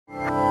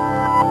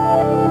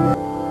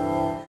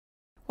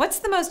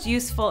most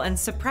useful and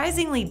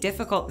surprisingly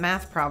difficult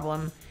math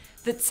problem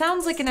that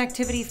sounds like an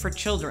activity for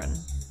children.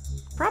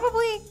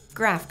 Probably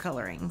graph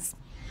colorings.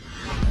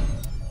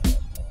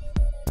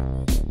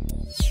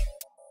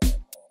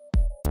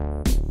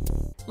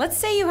 Let's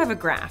say you have a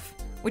graph,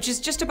 which is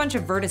just a bunch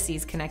of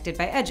vertices connected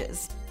by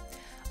edges.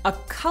 A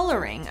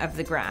coloring of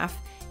the graph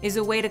is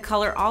a way to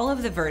color all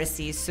of the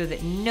vertices so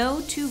that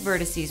no two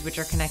vertices which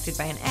are connected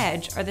by an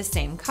edge are the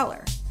same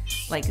color,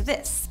 like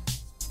this.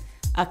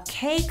 A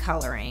K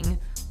coloring,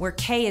 where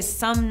K is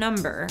some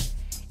number,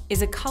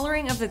 is a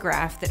coloring of the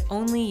graph that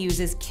only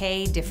uses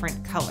K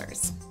different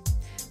colors.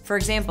 For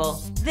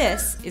example,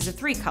 this is a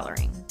 3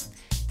 coloring.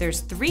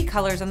 There's 3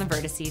 colors on the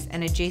vertices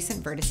and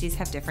adjacent vertices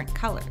have different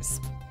colors.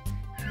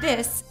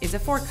 This is a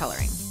 4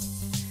 coloring.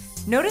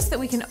 Notice that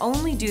we can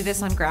only do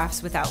this on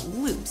graphs without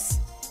loops.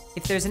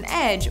 If there's an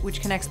edge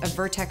which connects a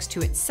vertex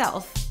to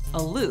itself,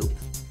 a loop,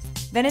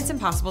 then it's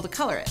impossible to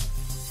color it.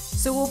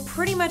 So we'll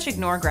pretty much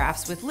ignore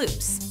graphs with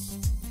loops.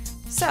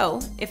 So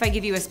if I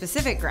give you a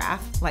specific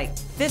graph, like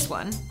this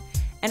one,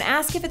 and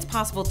ask if it's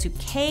possible to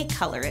K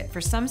color it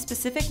for some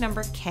specific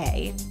number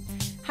K,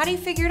 how do you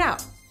figure it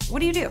out? What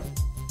do you do?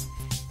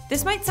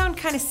 This might sound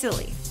kind of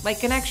silly,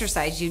 like an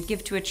exercise you'd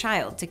give to a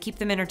child to keep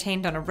them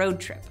entertained on a road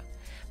trip.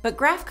 But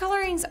graph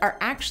colorings are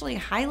actually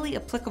highly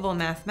applicable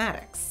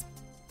mathematics.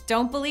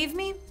 Don't believe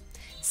me?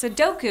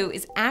 Sudoku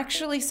is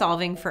actually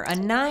solving for a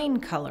 9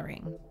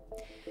 coloring.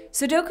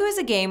 Sudoku is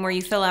a game where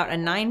you fill out a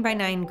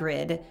 9x9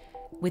 grid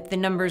with the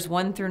numbers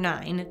 1 through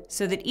 9,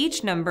 so that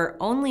each number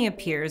only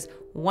appears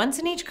once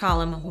in each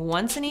column,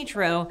 once in each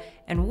row,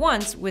 and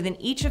once within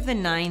each of the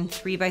 9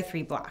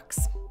 3x3 blocks.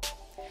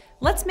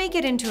 Let's make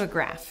it into a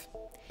graph.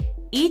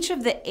 Each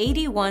of the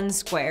 81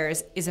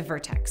 squares is a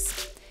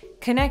vertex.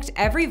 Connect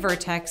every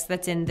vertex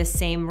that's in the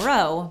same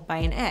row by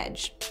an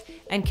edge,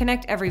 and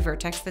connect every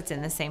vertex that's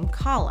in the same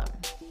column.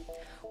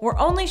 We're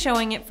only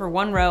showing it for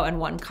 1 row and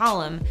 1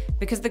 column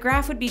because the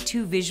graph would be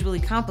too visually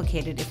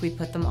complicated if we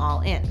put them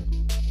all in.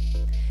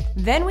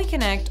 Then we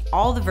connect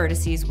all the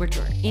vertices which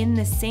are in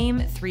the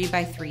same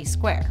 3x3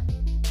 square.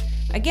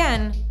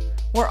 Again,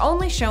 we're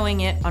only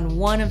showing it on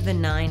one of the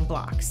 9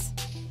 blocks.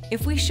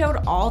 If we showed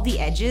all the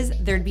edges,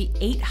 there'd be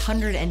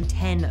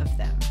 810 of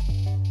them.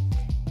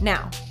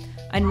 Now,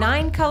 a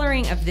 9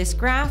 coloring of this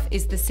graph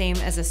is the same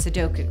as a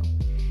Sudoku.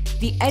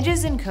 The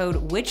edges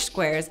encode which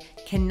squares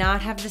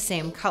cannot have the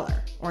same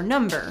color, or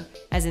number,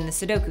 as in the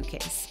Sudoku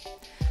case.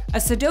 A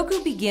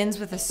Sudoku begins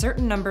with a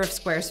certain number of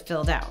squares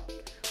filled out,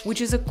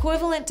 which is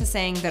equivalent to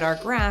saying that our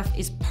graph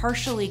is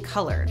partially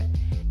colored,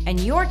 and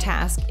your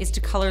task is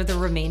to color the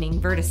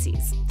remaining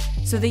vertices,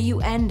 so that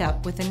you end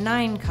up with a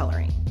 9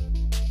 coloring.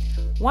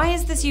 Why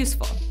is this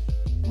useful?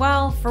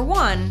 Well, for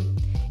one,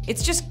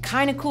 it's just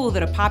kinda cool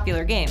that a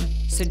popular game,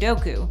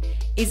 Sudoku,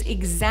 is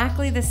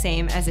exactly the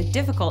same as a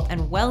difficult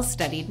and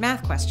well-studied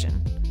math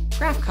question,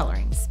 graph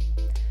colorings.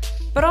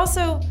 But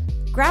also,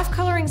 graph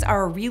colorings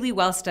are a really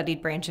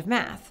well-studied branch of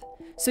math,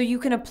 so you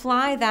can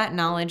apply that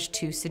knowledge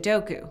to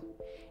Sudoku.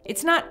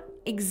 It's not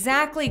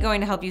exactly going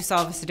to help you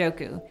solve a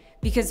Sudoku,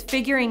 because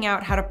figuring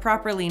out how to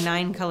properly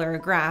 9 color a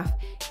graph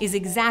is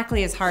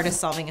exactly as hard as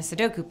solving a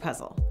Sudoku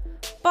puzzle.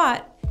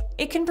 But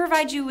it can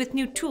provide you with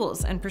new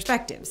tools and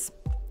perspectives.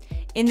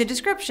 In the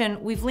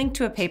description, we've linked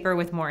to a paper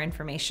with more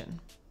information.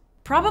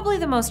 Probably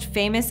the most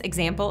famous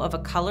example of a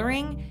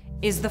coloring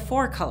is the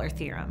Four Color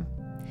Theorem.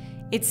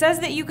 It says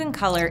that you can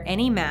color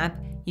any map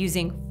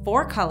using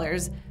 4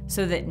 colors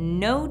so that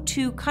no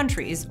 2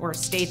 countries, or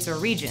states or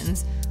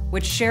regions,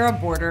 which share a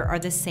border are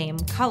the same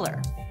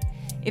color.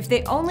 If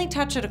they only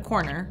touch at a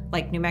corner,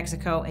 like New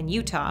Mexico and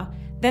Utah,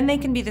 then they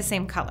can be the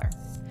same color.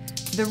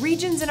 The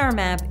regions in our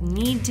map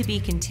need to be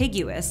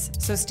contiguous,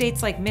 so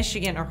states like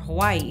Michigan or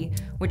Hawaii,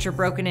 which are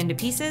broken into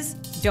pieces,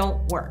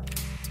 don't work.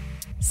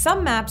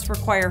 Some maps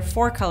require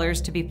 4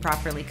 colors to be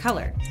properly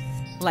colored,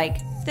 like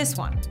this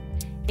one.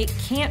 It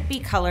can't be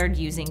colored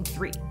using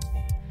 3.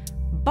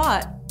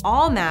 But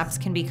all maps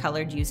can be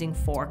colored using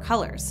 4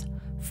 colors.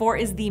 4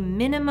 is the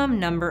minimum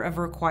number of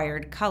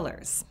required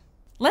colors.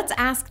 Let's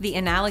ask the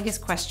analogous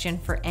question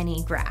for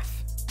any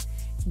graph.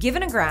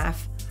 Given a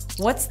graph,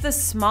 what's the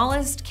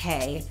smallest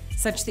K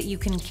such that you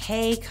can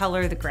K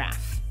color the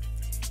graph?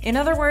 In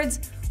other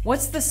words,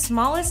 what's the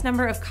smallest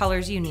number of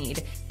colors you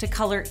need to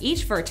color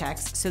each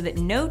vertex so that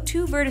no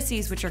 2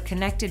 vertices which are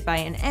connected by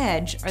an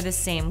edge are the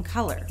same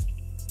color?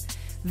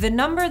 The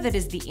number that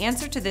is the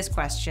answer to this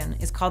question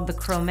is called the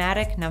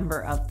chromatic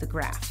number of the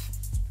graph.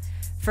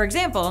 For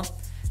example,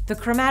 the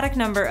chromatic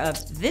number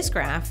of this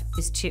graph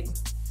is 2.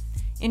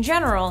 In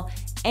general,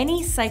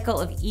 any cycle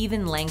of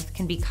even length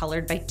can be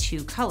colored by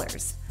 2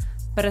 colors,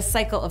 but a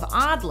cycle of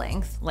odd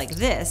length, like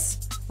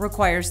this,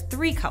 requires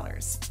 3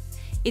 colors.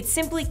 It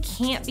simply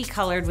can't be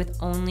colored with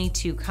only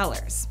 2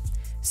 colors,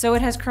 so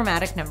it has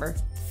chromatic number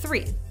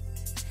 3.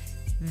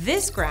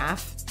 This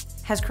graph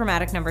has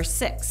chromatic number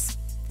 6.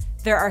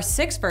 There are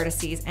 6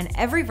 vertices, and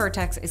every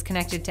vertex is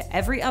connected to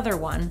every other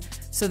one,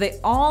 so they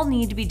all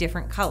need to be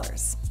different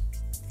colors.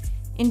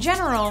 In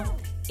general,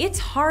 it's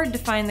hard to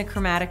find the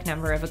chromatic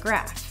number of a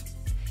graph.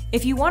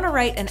 If you want to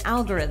write an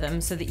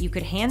algorithm so that you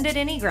could hand it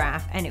any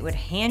graph and it would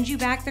hand you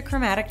back the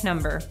chromatic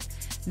number,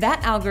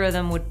 that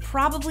algorithm would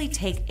probably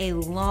take a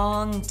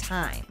long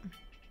time.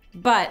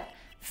 But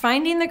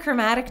finding the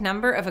chromatic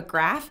number of a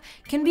graph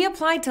can be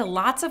applied to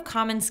lots of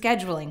common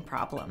scheduling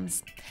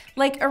problems,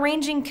 like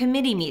arranging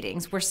committee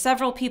meetings where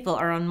several people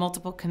are on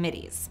multiple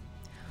committees.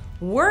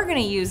 We're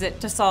going to use it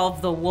to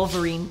solve the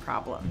Wolverine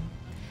problem.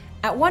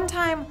 At one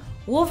time,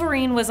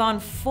 Wolverine was on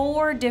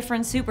 4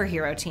 different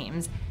superhero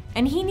teams,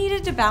 and he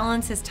needed to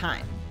balance his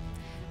time.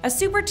 A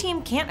super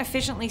team can't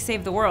efficiently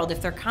save the world if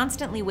they're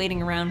constantly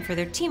waiting around for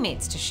their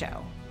teammates to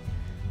show.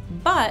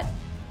 But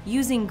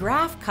using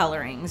graph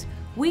colorings,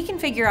 we can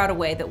figure out a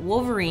way that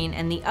Wolverine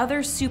and the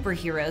other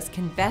superheroes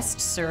can best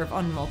serve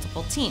on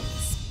multiple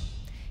teams.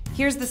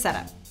 Here's the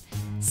setup.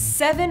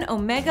 7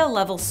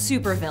 Omega-level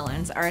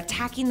supervillains are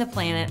attacking the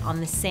planet on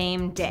the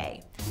same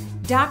day.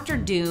 Dr.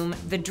 Doom,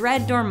 the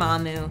Dread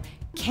Dormammu,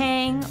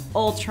 Kang,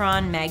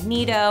 Ultron,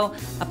 Magneto,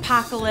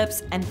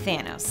 Apocalypse, and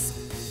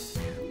Thanos.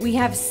 We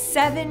have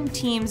 7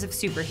 teams of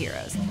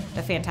superheroes: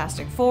 the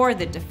Fantastic Four,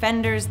 the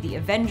Defenders, the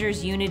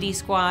Avengers Unity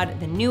Squad,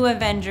 the New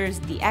Avengers,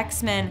 the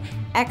X-Men,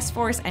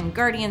 X-Force, and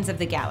Guardians of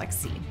the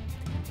Galaxy.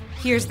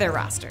 Here's their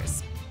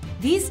rosters.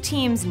 These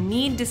teams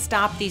need to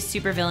stop these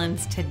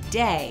supervillains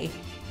today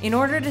in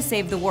order to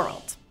save the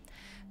world.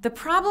 The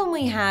problem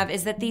we have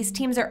is that these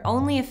teams are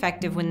only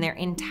effective when their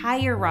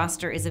entire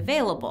roster is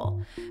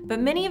available, but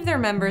many of their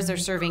members are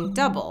serving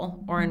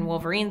double, or in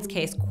Wolverine's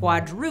case,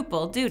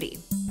 quadruple duty.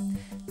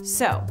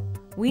 So,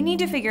 we need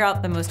to figure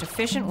out the most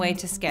efficient way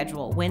to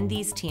schedule when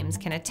these teams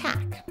can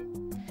attack.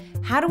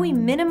 How do we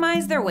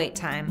minimize their wait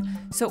time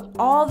so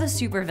all the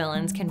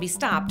supervillains can be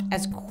stopped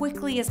as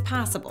quickly as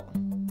possible?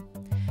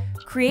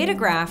 Create a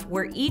graph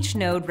where each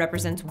node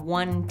represents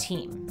one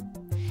team.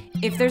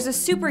 If there's a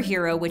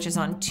superhero which is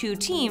on 2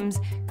 teams,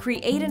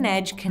 create an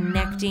edge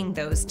connecting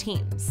those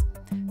teams.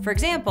 For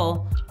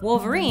example,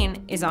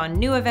 Wolverine is on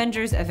New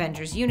Avengers,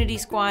 Avengers Unity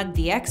Squad,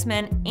 the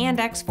X-Men, and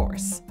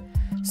X-Force.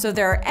 So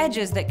there are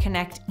edges that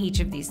connect each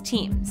of these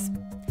teams.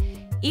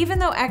 Even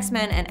though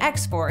X-Men and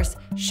X-Force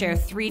share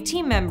 3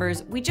 team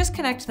members, we just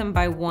connect them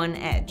by 1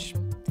 edge.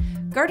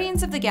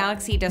 Guardians of the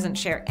Galaxy doesn't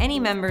share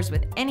any members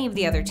with any of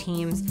the other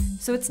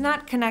teams, so it's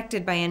not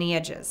connected by any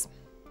edges.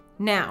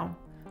 Now,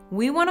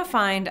 we want to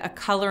find a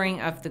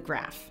coloring of the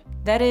graph.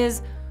 That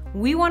is,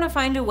 we want to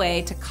find a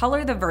way to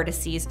color the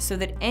vertices so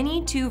that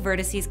any 2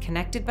 vertices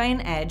connected by an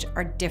edge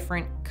are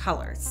different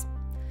colors.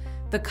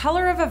 The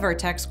color of a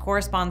vertex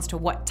corresponds to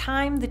what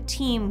time the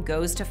team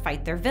goes to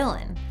fight their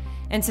villain.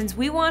 And since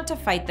we want to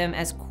fight them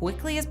as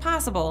quickly as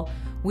possible,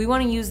 we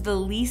want to use the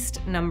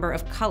least number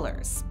of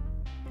colors.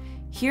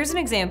 Here's an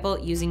example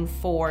using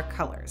 4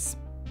 colors.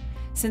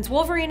 Since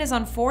Wolverine is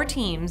on 4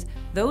 teams,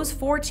 those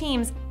 4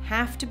 teams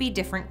have to be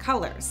different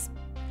colors.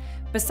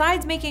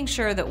 Besides making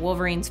sure that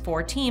Wolverine's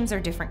 4 teams are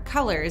different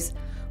colors,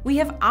 we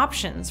have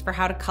options for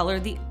how to color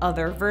the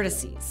other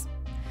vertices.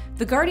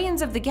 The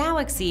Guardians of the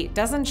Galaxy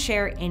doesn't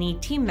share any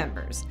team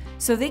members,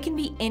 so they can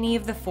be any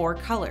of the 4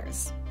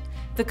 colors.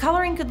 The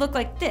coloring could look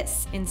like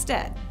this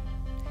instead.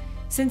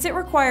 Since it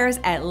requires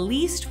at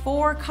least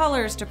 4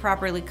 colors to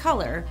properly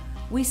color,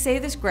 we say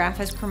this graph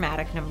has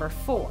chromatic number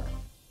 4.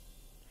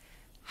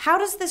 How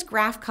does this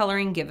graph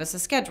coloring give us a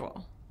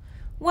schedule?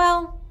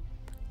 Well,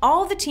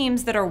 all the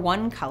teams that are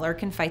 1 color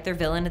can fight their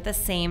villain at the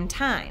same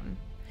time.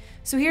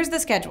 So here's the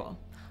schedule.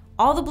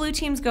 All the blue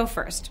teams go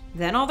first,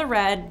 then all the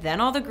red, then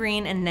all the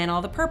green, and then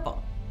all the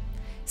purple.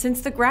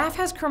 Since the graph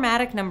has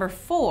chromatic number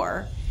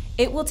 4,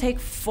 it will take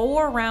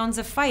 4 rounds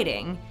of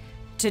fighting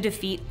to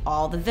defeat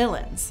all the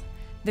villains.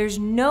 There's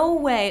no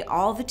way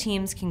all the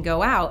teams can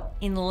go out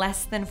in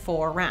less than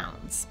 4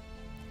 rounds.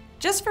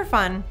 Just for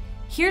fun,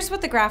 here's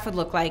what the graph would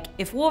look like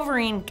if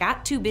Wolverine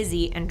got too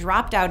busy and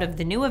dropped out of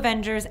the New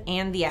Avengers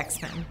and the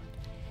X-Men.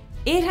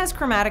 It has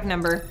chromatic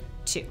number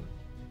 2.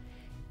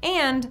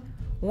 And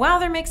while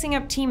they're mixing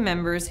up team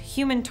members,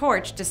 Human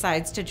Torch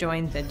decides to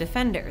join the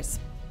Defenders.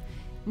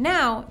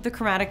 Now the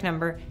chromatic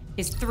number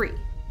is 3,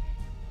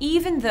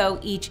 even though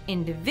each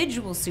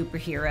individual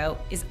superhero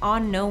is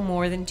on no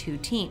more than 2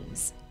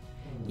 teams.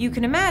 You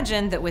can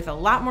imagine that with a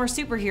lot more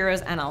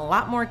superheroes and a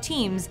lot more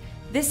teams,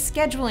 this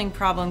scheduling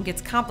problem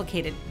gets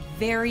complicated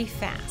very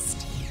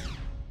fast.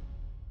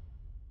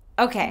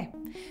 Okay,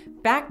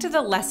 back to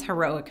the less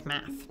heroic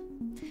math.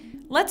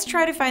 Let's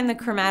try to find the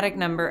chromatic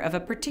number of a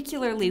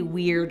particularly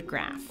weird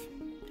graph.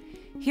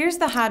 Here's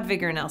the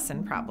Hadwiger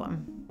Nelson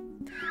Problem.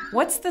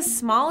 What's the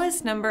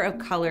smallest number of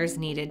colors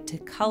needed to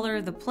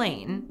color the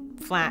plane,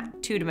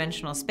 flat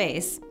 2-dimensional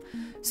space,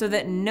 so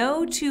that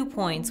no 2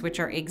 points which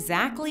are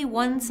exactly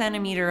 1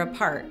 centimeter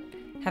apart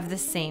have the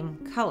same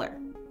color?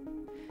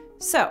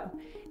 So,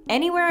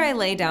 anywhere I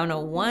lay down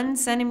a 1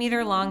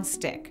 centimeter long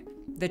stick,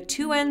 the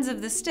 2 ends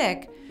of the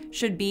stick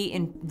should be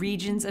in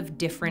regions of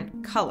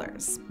different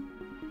colors.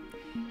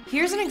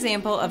 Here's an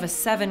example of a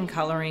 7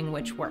 coloring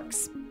which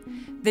works.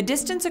 The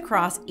distance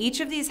across each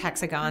of these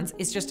hexagons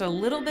is just a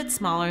little bit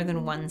smaller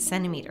than 1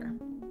 centimeter.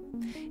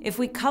 If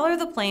we color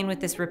the plane with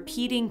this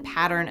repeating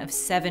pattern of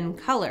 7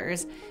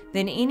 colors,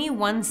 then any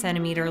 1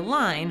 centimeter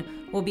line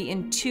will be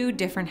in 2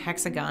 different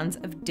hexagons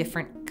of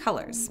different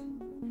colors.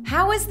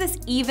 How is this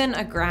even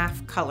a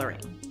graph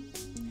coloring?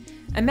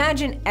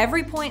 Imagine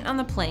every point on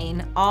the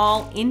plane,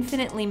 all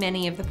infinitely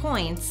many of the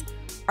points,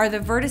 are the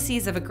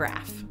vertices of a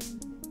graph.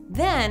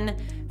 Then,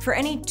 for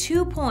any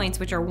 2 points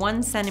which are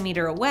 1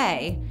 centimeter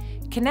away,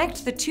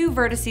 connect the 2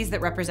 vertices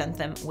that represent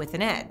them with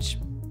an edge.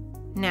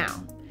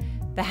 Now,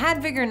 the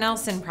Hadwiger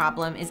Nelson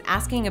problem is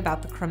asking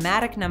about the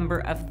chromatic number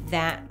of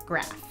that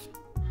graph.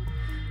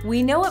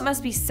 We know it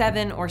must be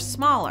 7 or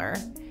smaller,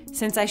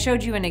 since I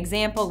showed you an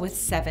example with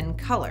 7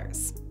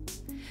 colors.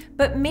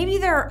 But maybe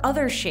there are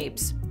other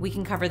shapes we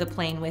can cover the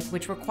plane with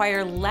which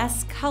require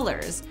less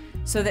colors,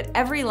 so that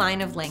every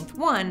line of length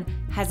 1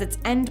 has its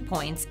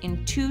endpoints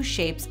in 2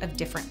 shapes of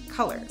different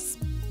colors.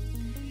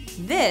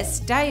 This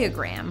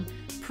diagram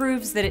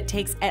proves that it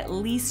takes at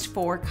least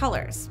 4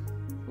 colors.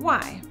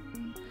 Why?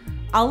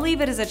 I'll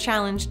leave it as a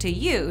challenge to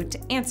you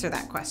to answer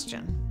that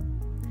question.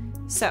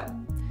 So,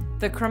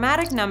 the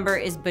chromatic number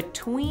is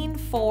between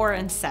 4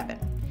 and 7.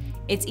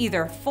 It's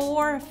either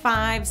 4,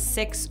 5,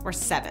 6, or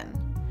 7.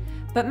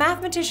 But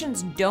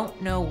mathematicians don't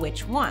know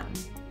which one.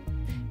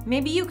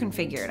 Maybe you can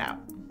figure it out.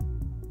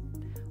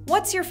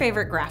 What's your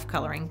favorite graph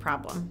coloring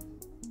problem?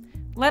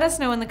 Let us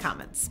know in the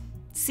comments.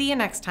 See you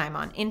next time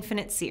on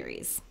Infinite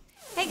Series.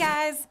 Hey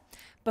guys!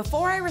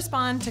 Before I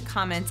respond to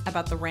comments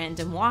about the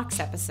Random Walks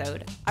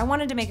episode, I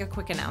wanted to make a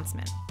quick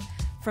announcement.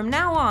 From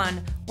now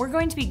on, we're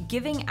going to be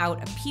giving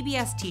out a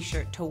PBS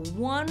t-shirt to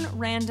one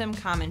random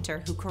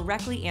commenter who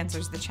correctly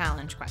answers the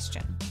challenge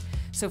question.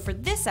 So for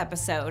this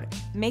episode,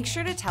 make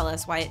sure to tell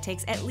us why it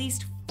takes at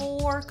least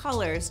 4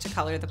 colors to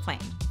color the plane.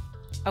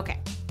 Okay,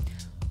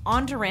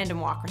 on to Random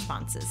Walk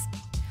responses.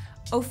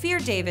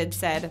 Ofir David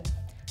said,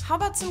 "How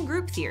about some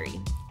group theory?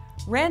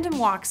 Random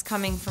walks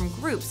coming from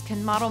groups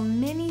can model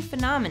many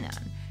phenomena.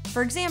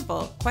 For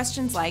example,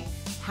 questions like,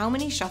 how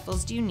many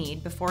shuffles do you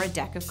need before a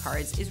deck of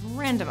cards is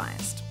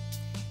randomized?"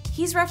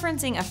 He's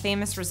referencing a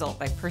famous result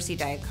by Percy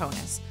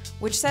Diaconis,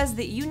 which says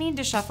that you need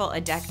to shuffle a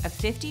deck of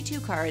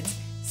 52 cards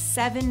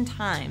 7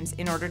 times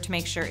in order to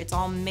make sure it's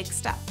all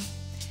mixed up.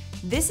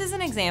 This is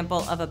an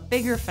example of a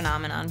bigger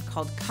phenomenon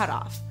called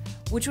cutoff,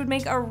 which would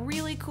make a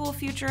really cool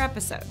future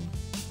episode.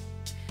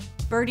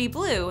 Bertie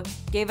Blue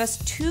gave us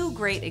 2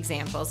 great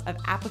examples of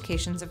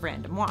applications of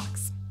random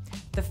walks.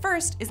 The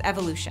first is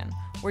evolution,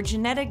 where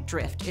genetic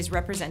drift is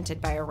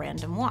represented by a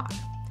random walk.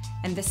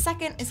 And the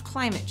second is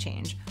climate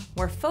change,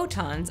 where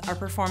photons are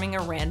performing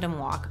a random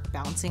walk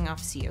bouncing off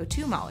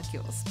CO2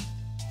 molecules.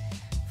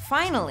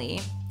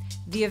 Finally,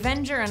 the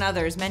Avenger and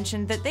others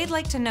mentioned that they'd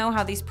like to know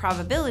how these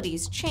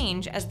probabilities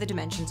change as the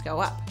dimensions go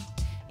up.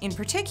 In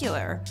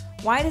particular,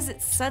 why does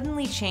it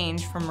suddenly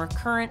change from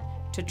recurrent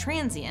to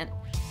transient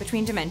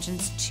between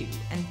dimensions 2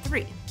 and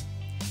 3?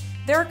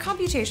 There are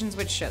computations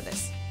which show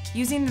this,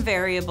 using the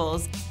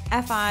variables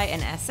Fi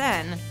and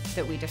Sn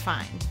that we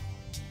defined.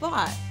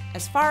 But,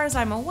 as far as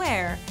I'm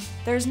aware,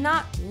 there's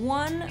not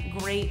one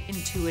great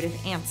intuitive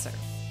answer.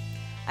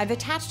 I've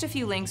attached a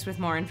few links with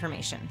more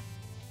information.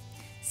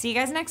 See you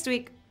guys next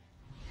week.